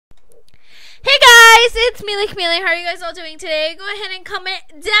Camille. How are you guys all doing today? Go ahead and comment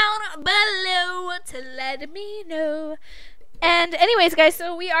down below to let me know. And anyways, guys,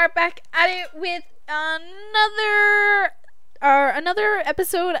 so we are back at it with another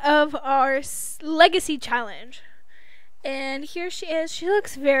episode of our legacy challenge. And here she is. She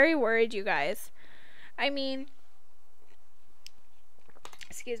looks very worried, you guys. I mean,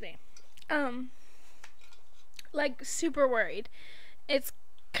 excuse me. Like super worried. It's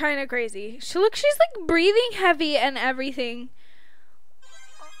kind of crazy. She's like breathing heavy and everything.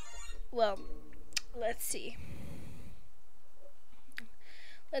 Well, let's see.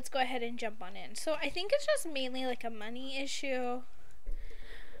 Let's go ahead and jump on in. So I think it's just mainly like a money issue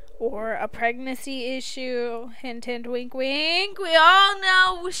or a pregnancy issue. Hint, hint, wink, wink. We all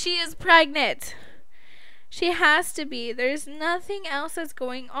know she is pregnant. She has to be. There's nothing else that's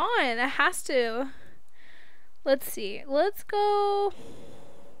going on. It has to. Let's see. Let's go.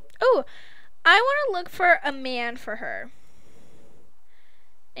 Oh, I want to look for a man for her.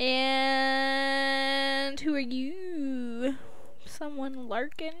 And who are you? Someone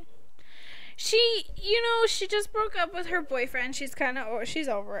Larkin. She just broke up with her boyfriend. She's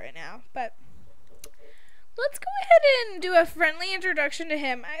over it now. But let's go ahead and do a friendly introduction to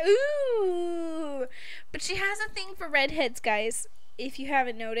him. Ooh. But she has a thing for redheads, guys. If you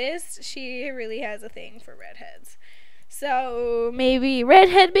haven't noticed, she really has a thing for redheads. So maybe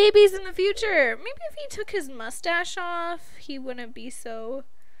redhead babies in the future. Maybe if he took his mustache off, he wouldn't be so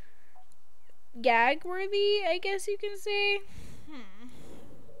gag worthy, I guess you can say.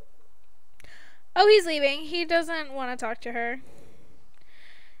 Oh, he's leaving. He doesn't want to talk to her.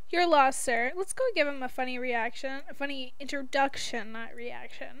 You're lost, sir. Let's go give him a funny reaction. A funny introduction, not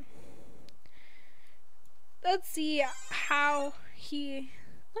reaction. Let's see how he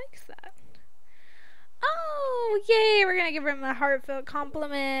likes that. Oh, yay. We're going to give him a heartfelt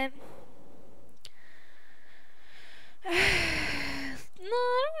compliment. No, I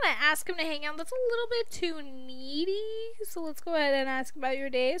don't want to ask him to hang out. That's a little bit too needy. So let's go ahead and ask about your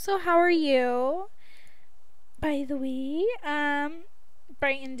day. So how are you? By the way,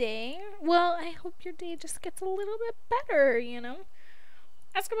 bright day. Well, I hope your day just gets a little bit better, you know.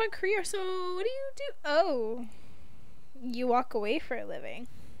 Ask about career. So what do you do? Oh, you walk away for a living.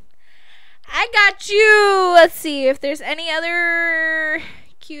 I got you. Let's see if there's any other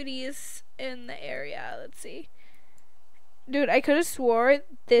cuties in the area. Let's see. Dude, I could have swore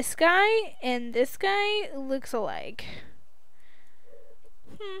this guy and this guy looks alike.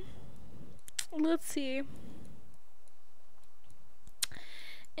 Let's see.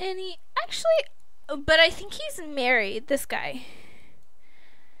 And he actually, but I think he's married, this guy.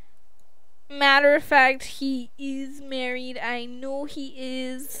 Matter of fact, he is married. I know he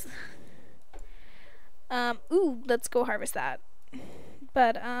is. Ooh, let's go harvest that.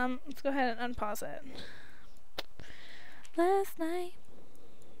 But, let's go ahead and unpause it. Last night.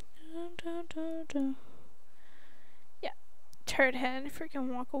 Yeah. Turd head,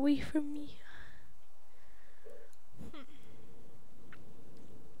 freaking walk away from me.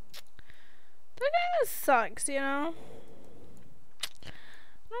 That guy sucks, you know? I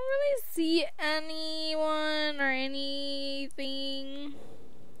don't really see anyone or anything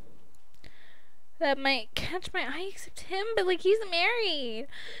that might catch my eye except him, but like he's married.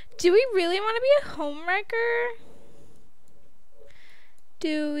 Do we really want to be a homewrecker?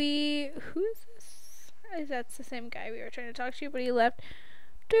 Do we? Who is this? That's the same guy we were trying to talk to, but he left.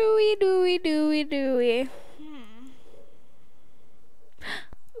 Do we?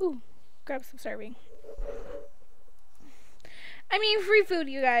 Ooh, grab some serving. I mean, free food,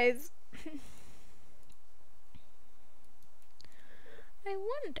 you guys. I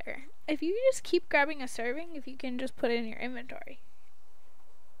wonder if you just keep grabbing a serving, if you can just put it in your inventory.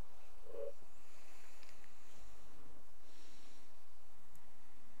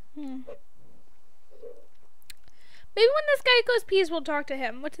 Maybe when this guy goes peas, we'll talk to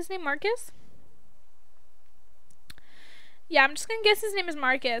him. What's his name, Marcus? Yeah, I'm just gonna guess his name is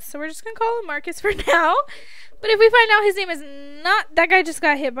Marcus. So we're just gonna call him Marcus for now. But if we find out his name is not... That guy just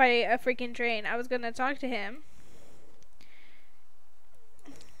got hit by a freaking train. I was gonna talk to him.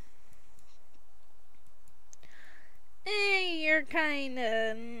 You're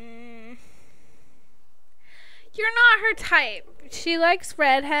kinda... You're not her type. She likes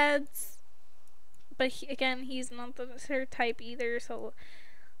redheads. But again, he's not her type either, so...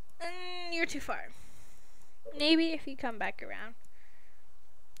 you're too far. Maybe if you come back around,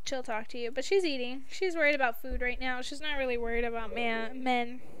 she'll talk to you. But she's eating. She's worried about food right now. She's not really worried about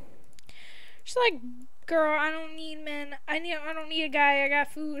men. She's like, girl, I don't need men. I don't need a guy. I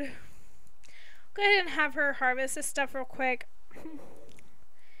got food. Go ahead and have her harvest this stuff real quick.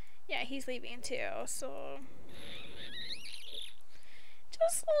 Yeah, he's leaving too, so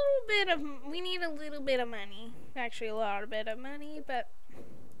just a little bit of, we need a little bit of money. Actually, a lot of bit of money, but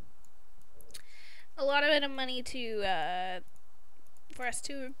a lot of bit of money to, for us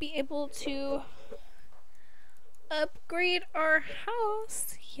to be able to upgrade our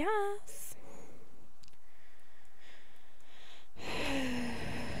house. Yes.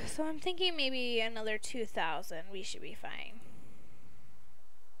 So I'm thinking maybe another 2,000. We should be fine.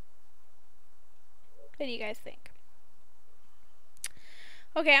 What do you guys think?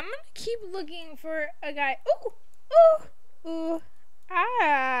 Okay, I'm gonna keep looking for a guy. Ooh, ooh, ooh,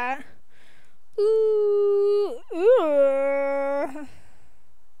 ah, ooh, ooh.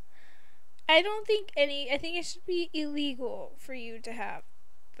 I don't think I think it should be illegal for you to have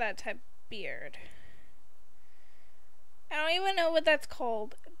that type of beard. I don't even know what that's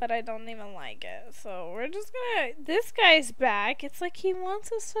called, but I don't even like it. So we're just gonna, this guy's back. It's like he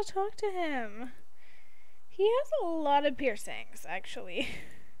wants us to talk to him. He has a lot of piercings, actually.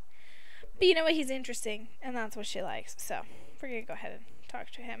 But you know what? He's interesting, and that's what she likes. So we're gonna go ahead and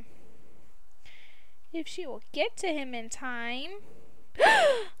talk to him. If she will get to him in time.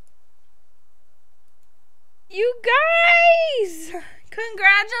 You guys!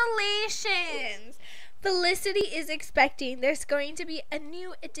 Congratulations! Felicity is expecting. There's going to be a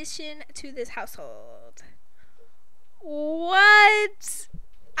new addition to this household. What?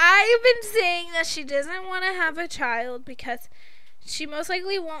 I've been saying that she doesn't want to have a child because she most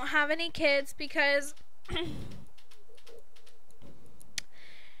likely won't have any kids because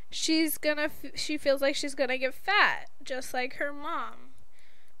she feels like she's gonna get fat, just like her mom,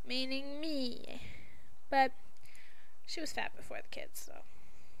 meaning me. But she was fat before the kids, so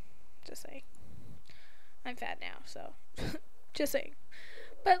just saying. I'm fat now, so just saying.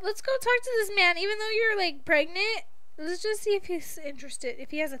 But let's go talk to this man, even though you're like pregnant. Let's just see if he's interested, if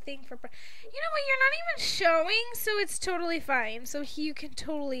he has a thing for... You know what, you're not even showing, so it's totally fine. So you can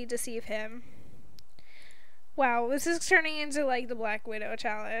totally deceive him. Wow, this is turning into like the Black Widow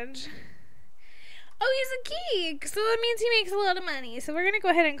challenge. Oh, he's a geek, so that means he makes a lot of money. So we're going to go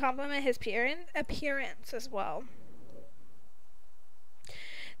ahead and compliment his appearance as well.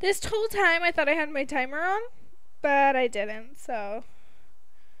 This whole time I thought I had my timer on, but I didn't, so...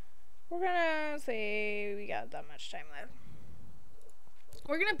 We're gonna say we got that much time left.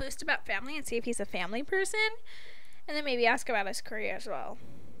 We're gonna boost about family and see if he's a family person. And then maybe ask about his career as well.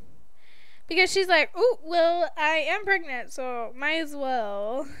 Because she's like, oh, well, I am pregnant, so might as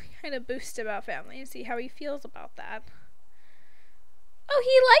well kind of boost about family and see how he feels about that. Oh,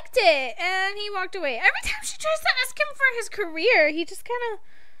 he liked it, and he walked away. Every time she tries to ask him for his career, he just kind of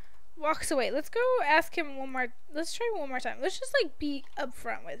walks away. Let's go ask him one more. Let's try one more time. Let's just like be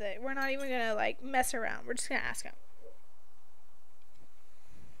upfront with it. We're not even gonna like mess around. We're just gonna ask him.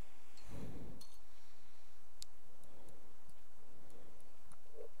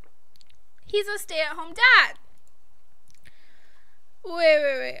 He's a stay-at-home dad.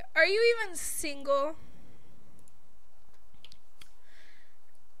 Wait. Are you even single?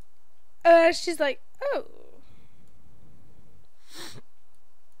 She's like, oh.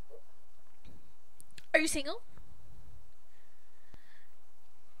 Are you single?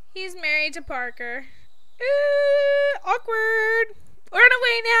 He's married to Parker. Awkward. Run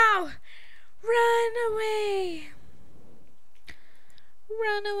away now. Run away.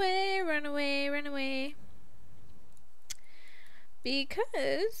 Run away, run away, run away.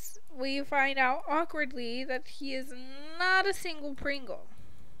 Because we find out awkwardly that he is not a single Pringle.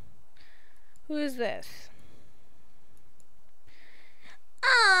 Who is this?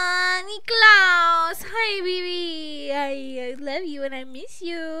 Ah, Niklaus! Hi, baby! I love you and I miss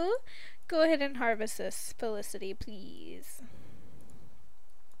you. Go ahead and harvest this, Felicity, please.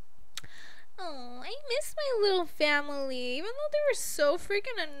 Oh, I miss my little family, even though they were so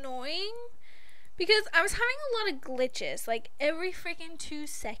freaking annoying. Because I was having a lot of glitches, like every freaking 2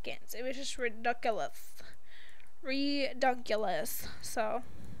 seconds. It was just ridiculous. Ridiculous. So,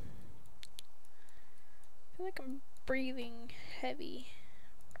 I feel like I'm breathing heavy.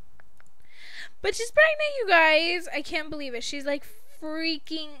 But she's pregnant, you guys. I can't believe it. She's like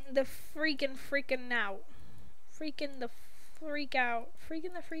freaking out. Freaking the freak out.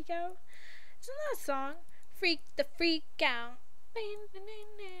 Freaking the freak out? Isn't that a song? Freak the freak out.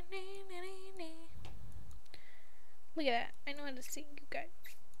 Look at that. I know how to sing, you guys.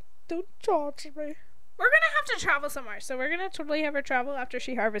 Don't judge me. We're gonna have to travel somewhere, so we're gonna totally have her travel after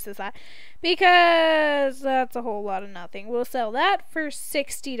she harvests that, because that's a whole lot of nothing. We'll sell that for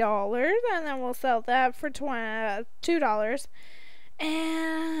 $60, and then we'll sell that for $2,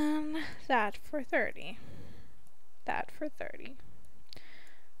 and that for $30. That for $30.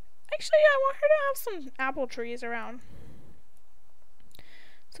 Actually, I want her to have some apple trees around.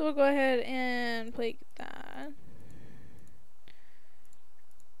 So we'll go ahead and play that.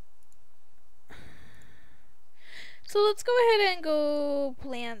 So let's go ahead and go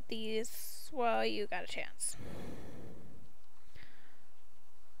plant these while you got a chance.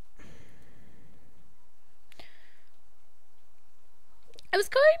 I was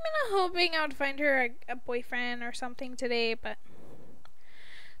kind of hoping I would find her a boyfriend or something today, but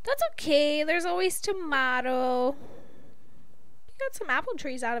that's okay. There's always tomorrow. You got some apple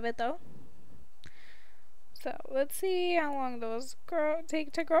trees out of it, though. So let's see how long those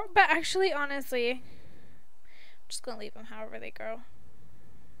take to grow. But actually, honestly, I'm just gonna leave them however they grow.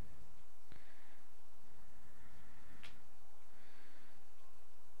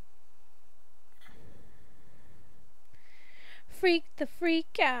 Freak the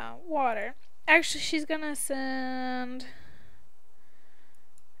freak out. Water. Actually, she's gonna send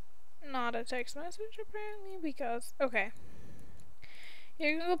not a text message apparently because okay.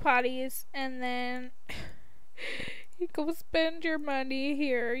 You're gonna go potties and then you go spend your money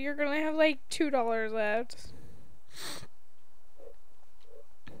here. You're gonna have like $2 left.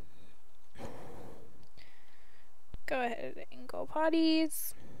 Go ahead and go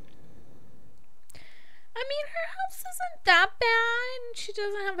potties. I mean, her house isn't that bad. She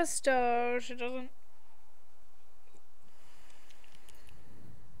doesn't have a stove. She doesn't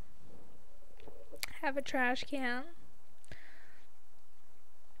have a trash can.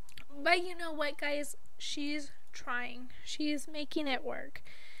 But you know what, guys? She's trying. She's making it work.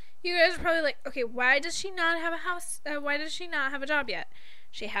 You guys are probably like, okay, why does she not have a house? Why does she not have a job yet?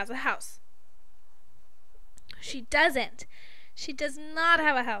 She has a house. She doesn't. She does not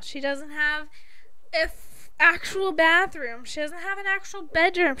have a house. She doesn't have actual bathroom. She doesn't have an actual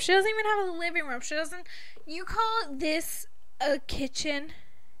bedroom. She doesn't even have a living room. She doesn't. You call this a kitchen?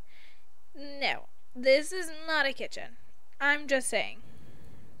 No, this is not a kitchen. I'm just saying,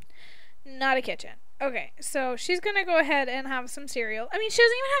 not a kitchen. Okay, so she's gonna go ahead and have some cereal. I mean, she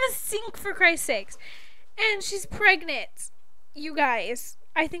doesn't even have a sink, for Christ's sakes, and she's pregnant. You guys,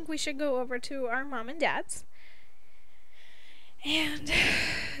 I think we should go over to our mom and dad's and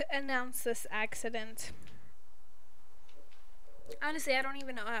announce this accident. Honestly, I don't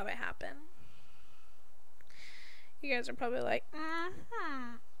even know how it happened. You guys are probably like,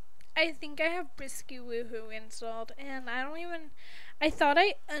 I think I have Brisky Woohoo installed, and I thought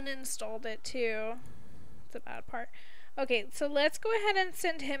I uninstalled it too. It's a bad part. Okay, so let's go ahead and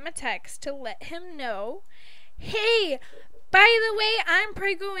send him a text to let him know, hey, by the way, I'm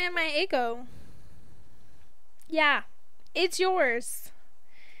Prego and my Ego. Yeah, it's yours.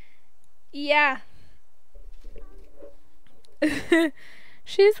 Yeah.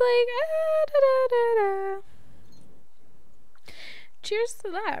 She's like, da, da, da, da. Cheers to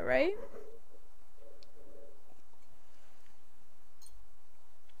that, right?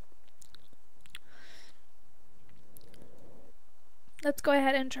 Let's go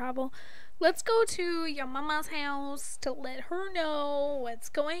ahead and travel. Let's go to your mama's house to let her know what's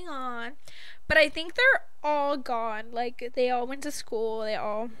going on. But I think they're all gone. Like, they all went to school.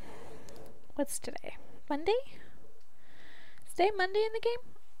 What's today? Monday? Is today Monday in the game?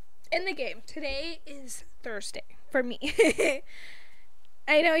 In the game. Today is Thursday for me.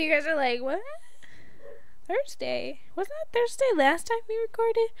 I know you guys are like, what? Thursday? Wasn't that Thursday last time we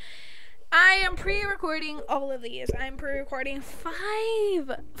recorded? I am pre-recording all of these. I'm pre-recording five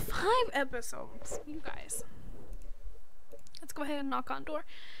episodes. You guys. Let's go ahead and knock on door.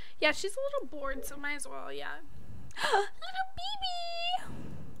 Yeah, she's a little bored, so might as well, yeah. Little baby!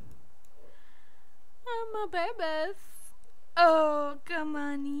 Oh, my babies. Oh, come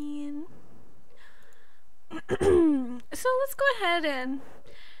on in. So let's go ahead and...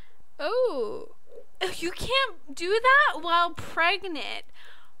 Oh, you can't do that while pregnant.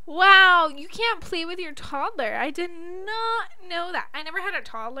 Wow, you can't play with your toddler. I did not know that. I never had a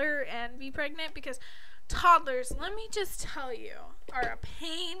toddler and be pregnant because toddlers, let me just tell you, are a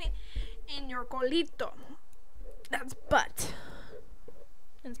pain in your colito. That's butt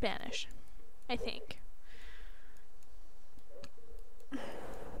in Spanish, I think.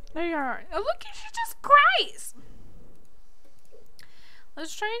 There you are. Oh, look, she just cries.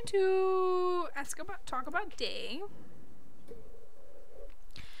 Let's try to talk about day.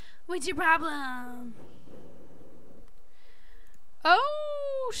 What's your problem?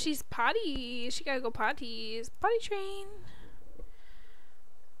 Oh, she's potty. She gotta go potties. Potty train.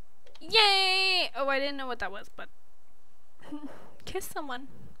 Yay! Oh, I didn't know what that was, but kiss someone.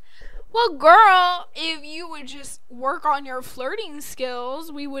 Well, girl, if you would just work on your flirting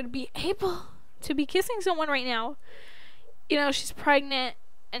skills, we would be able to be kissing someone right now. You know, she's pregnant.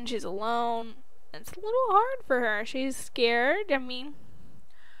 and she's alone. It's a little hard for her. She's scared. I mean,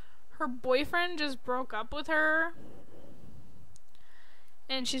 her boyfriend just broke up with her,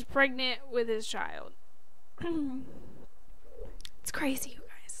 and she's pregnant with his child. It's crazy, you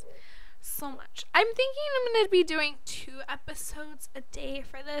guys. So much. I'm thinking I'm going to be doing 2 episodes a day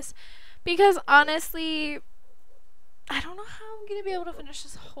for this, because honestly, I don't know how I'm going to be able to finish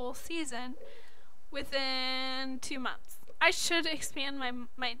this whole season within 2 months. I should expand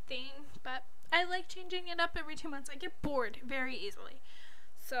my thing, but I like changing it up every 2 months. I get bored very easily.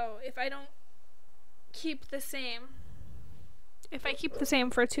 So if I don't keep the same, if I keep the same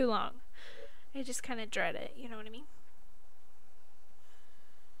for too long, I just kind of dread it. You know what I mean?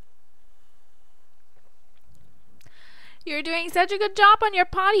 You're doing such a good job on your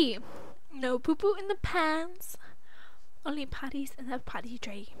potty. No poo-poo in the pants. Only potties in the potty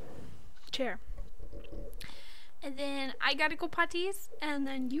chair. And then I gotta go potties, and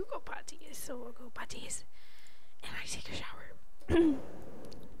then you go potties. So we'll go potties, and I take a shower.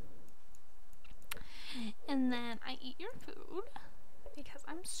 And then I eat your food, because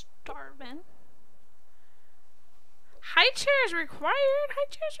I'm starving. High chairs required. High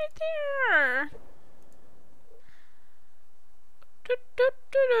chairs right there.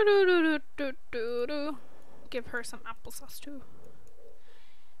 Give her some applesauce too,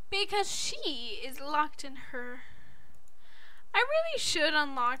 because she is locked in her. I really should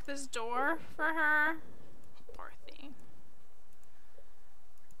unlock this door for her. Poor thing.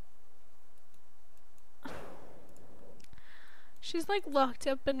 She's like locked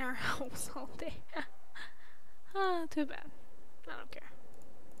up in her house all day. Too bad. I don't care.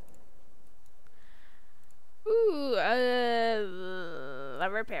 Ooh, a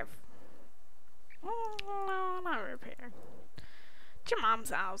repair. No, not repair. It's your mom's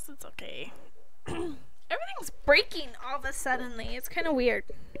house. It's okay. Everything's breaking all of a suddenly. It's kind of weird.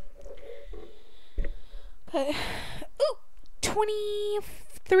 But, ooh,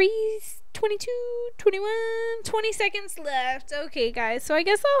 23, 22, 21, 20 seconds left. Okay, guys. So I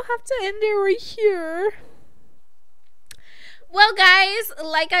guess I'll have to end it right here. Well, guys,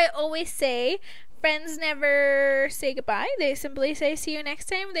 like I always say, friends never say goodbye. They simply say see you next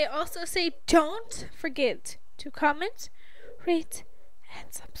time. They also say don't forget to comment, rate,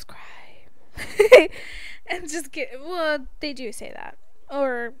 and subscribe. And just well, they do say that.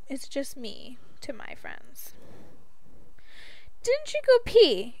 Or it's just me to my friends. Didn't you go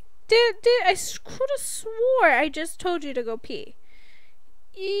pee? I could have swore I just told you to go pee.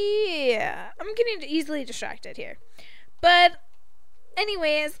 Yeah, I'm getting easily distracted here. But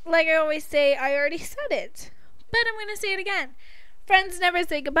anyways, like I always say, I already said it. But I'm going to say it again. Friends never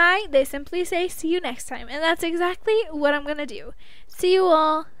say goodbye. They simply say see you next time. And that's exactly what I'm going to do. See you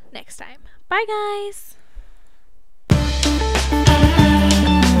all next time. Bye, guys.